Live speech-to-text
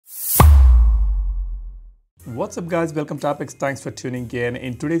What's up guys, welcome to Apex. Thanks for tuning in.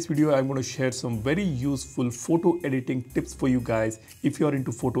 In today's video, I'm going to share some very useful photo editing tips for you guys. If you're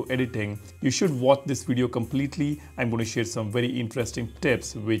into photo editing, you should watch this video completely. I'm going to share some very interesting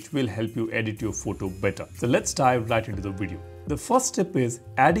tips which will help you edit your photo better. So let's dive right into the video. The first step is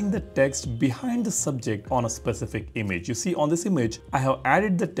adding the text behind the subject on a specific image. You see on this image, I have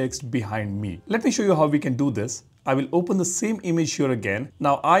added the text behind me. Let me show you how we can do this. I will open the same image here again.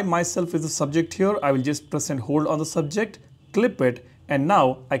 Now I myself is the subject here. I will just press and hold on the subject, clip it, and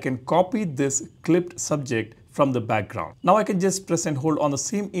now I can copy this clipped subject from the background. Now I can just press and hold on the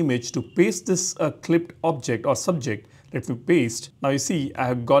same image to paste this clipped object or subject. Let me paste. Now you see I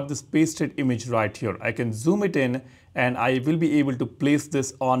have got this pasted image right here. I can zoom it in and I will be able to place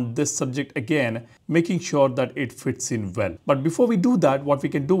this on this subject again, making sure that it fits in well. But before we do that, what we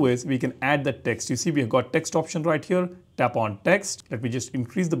can do is we can add the text. You see we have got text option right here. Tap on text. Let me just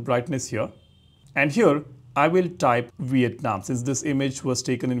increase the brightness here. And here I will type Vietnam. Since this image was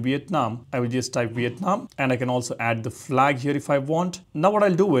taken in Vietnam, I will just type Vietnam, and I can also add the flag here if I want. Now what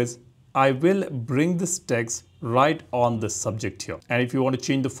I'll do is I will bring this text right on the subject here. And if you want to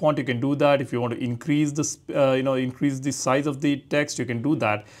change the font, you can do that. If you want to increase this, increase the size of the text, you can do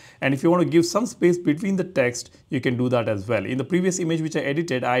that. And if you want to give some space between the text, you can do that as well. In the previous image which I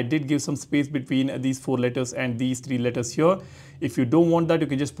edited, I did give some space between these 4 letters and these 3 letters here. If you don't want that, you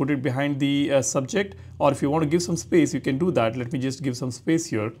can just put it behind the subject. Or if you want to give some space, you can do that. Let me just give some space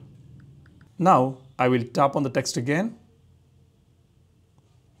here. Now I will tap on the text again.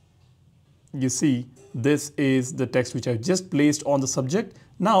 You see, this is the text which I've just placed on the subject.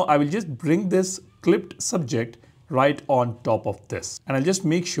 Now I will just bring this clipped subject right on top of this. And I'll just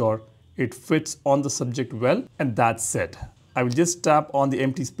make sure it fits on the subject well. And that's it. I will just tap on the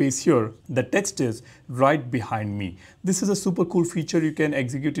empty space here. The text is right behind me. This is a super cool feature you can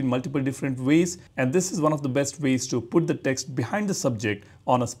execute in multiple different ways. And this is one of the best ways to put the text behind the subject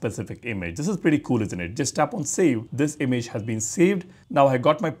on a specific image. This is pretty cool, isn't it? Just tap on save. This image has been saved. Now I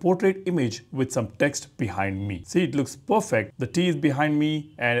got my portrait image with some text behind me. See, it looks perfect. The T is behind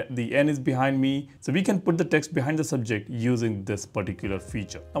me and the N is behind me. So we can put the text behind the subject using this particular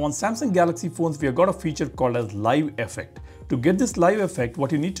feature. Now on Samsung Galaxy phones, we have got a feature called as live effect. To get this live effect,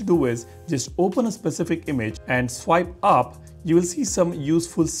 what you need to do is just open a specific image and swipe up. You will see some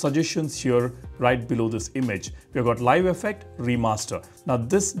useful suggestions here right below this image. We've got live effect, remaster. Now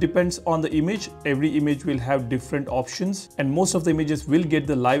this depends on the image. Every image will have different options, and most of the images will get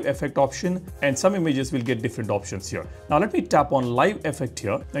the live effect option, and some images will get different options here. Now let me tap on live effect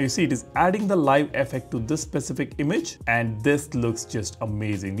here. Now you see it is adding the live effect to this specific image, and this looks just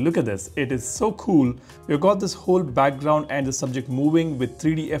amazing. Look at this. It is so cool. We've got this whole background and the subject moving with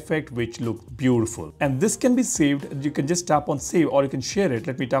 3D effect, which look beautiful. And this can be saved. You can just tap on save, or you can share it.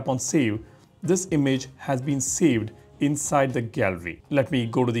 Let me tap on save. This image has been saved inside the gallery. Let me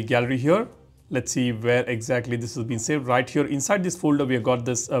go to the gallery here. Let's see where exactly this has been saved. Right here inside this folder, we have got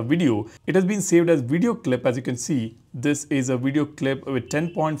this video. It has been saved as video clip. As you can see, this is a video clip with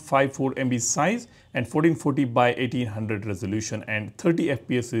 10.54 MB size and 1440 by 1800 resolution, and 30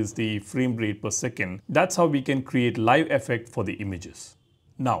 FPS is the frame rate per second. That's how we can create live effect for the images.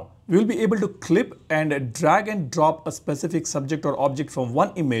 Now, we will be able to clip and drag and drop a specific subject or object from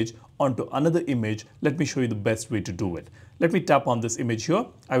one image onto another image. Let me show you the best way to do it. Let me tap on this image here.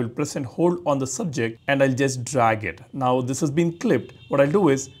 I will press and hold on the subject and I'll just drag it. Now this has been clipped. What I'll do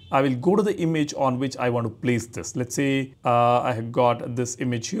is I will go to the image on which I want to place this. Let's say I have got this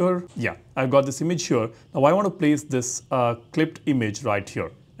image here. Yeah, I've got this image here. Now I want to place this clipped image right here.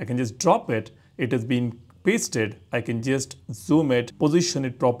 I can just drop it. It has been pasted. I can just zoom it, position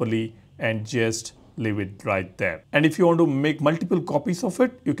it properly, and just leave it right there. And if you want to make multiple copies of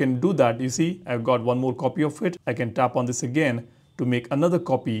it, you can do that. You see, I've got one more copy of it. I can tap on this again to make another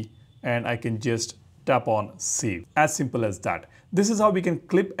copy, and I can just tap on save. As simple as that. This is how we can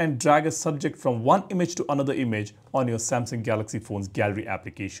clip and drag a subject from one image to another image on your Samsung Galaxy phone's gallery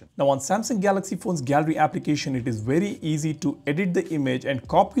application. Now on Samsung Galaxy phone's gallery application, it is very easy to edit the image and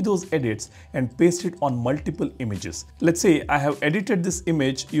copy those edits and paste it on multiple images. Let's say I have edited this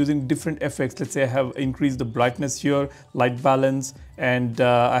image using different effects. Let's say I have increased the brightness here, light balance, and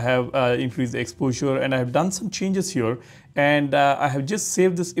I have increased the exposure, and I have done some changes here. And I have just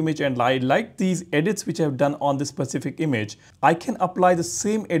saved this image, and I like these edits which I have done on this specific image. I can apply the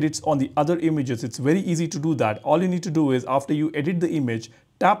same edits on the other images. It's very easy to do that. All you need to do is after you edit the image,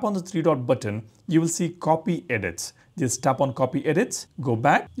 tap on the 3-dot button. You will see copy edits. Just tap on copy edits, go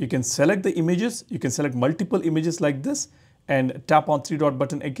back. You can select the images. You can select multiple images like this and tap on 3-dot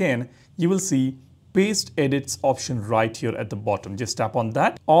button again. You will see paste edits option right here at the bottom. Just tap on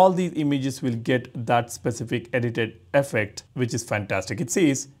that. All these images will get that specific edited effect, which is fantastic. It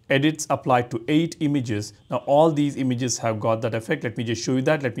says edits applied to 8 images. Now all these images have got that effect. Let me just show you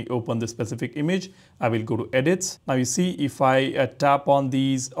that. Let me open the specific image. I will go to edits. Now you see, if I tap on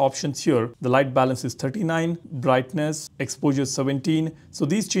these options here, the light balance is 39, brightness, exposure 17. So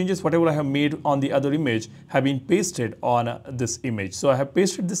these changes, whatever I have made on the other image, have been pasted on this image. So I have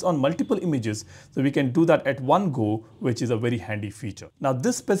pasted this on multiple images, so we can do that at one go, which is a very handy feature. Now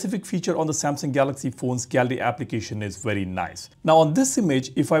this specific feature on the Samsung Galaxy phone's gallery application is very nice. Now on this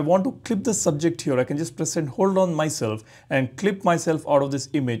image, if I want to clip the subject here, I can just press and hold on myself and clip myself out of this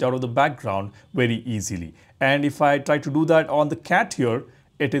image, out of the background very easily. And if I try to do that on the cat here,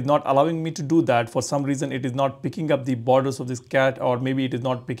 it is not allowing me to do that. For some reason, it is not picking up the borders of this cat, or maybe it is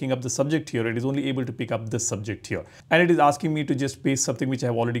not picking up the subject here. It is only able to pick up this subject here. And it is asking me to just paste something which I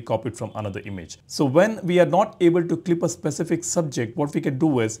have already copied from another image. So when we are not able to clip a specific subject, what we can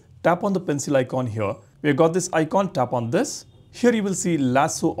do is tap on the pencil icon here. We have got this icon, tap on this. Here you will see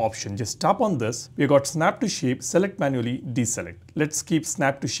lasso option. Just tap on this. We have got snap to shape, select manually, deselect. Let's keep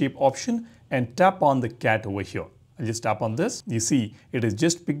snap to shape option and tap on the cat over here. I'll just tap on this. You see, it has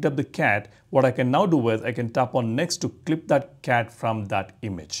just picked up the cat. What I can now do is I can tap on next to clip that cat from that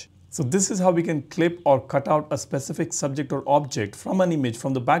image. So this is how we can clip or cut out a specific subject or object from an image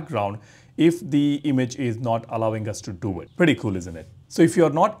from the background if the image is not allowing us to do it. Pretty cool, isn't it? So if you are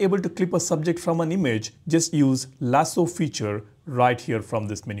not able to clip a subject from an image, just use lasso feature right here from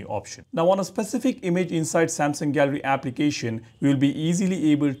this menu option. Now on a specific image inside Samsung Gallery application, you will be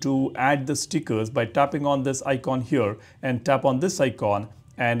easily able to add the stickers by tapping on this icon here and tap on this icon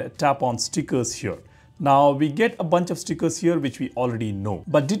and tap on stickers here. Now we get a bunch of stickers here which we already know.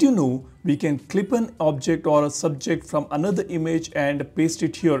 But did you know we can clip an object or a subject from another image and paste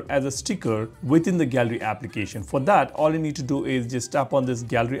it here as a sticker within the gallery application? For that, all you need to do is just tap on this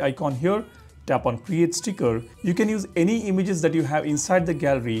gallery icon here, tap on create sticker. You can use any images that you have inside the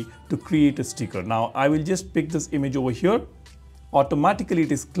gallery to create a sticker. Now I will just pick this image over here. Automatically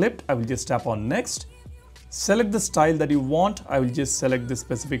it is clipped. I will just tap on next. Select the style that you want. I will just select this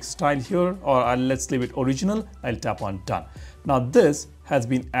specific style here, or let's leave it original. I'll tap on done. Now this has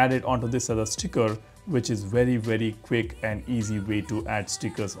been added onto this as a sticker, which is very quick and easy way to add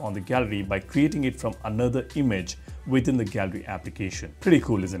stickers on the gallery by creating it from another image within the gallery application. Pretty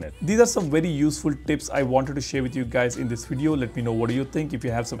cool, isn't it? These are some very useful tips I wanted to share with you guys in this video. Let me know what do you think. If you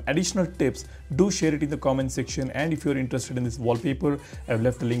have some additional tips, do share it in the comment section. And if you're interested in this wallpaper, I've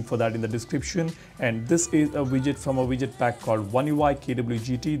left a link for that in the description. And this is a widget from a widget pack called One UI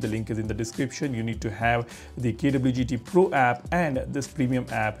KWGT. The link is in the description. You need to have the KWGT Pro app and this premium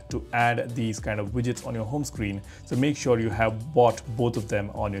app to add these kind of widgets on your home screen. So make sure you have bought both of them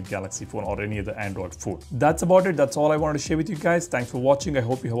on your Galaxy phone or any other Android phone. That's about it. That's all I wanted to share with you guys. Thanks for watching. I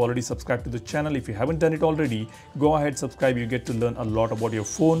hope you have already subscribed to the channel. If you haven't done it already, go ahead, subscribe. You get to learn a lot about your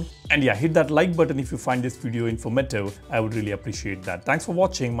phone. And yeah, hit that like button if you find this video informative. I would really appreciate that. Thanks for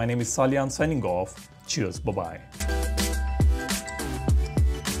watching. My name is Salyan signing off. Cheers. Bye-bye.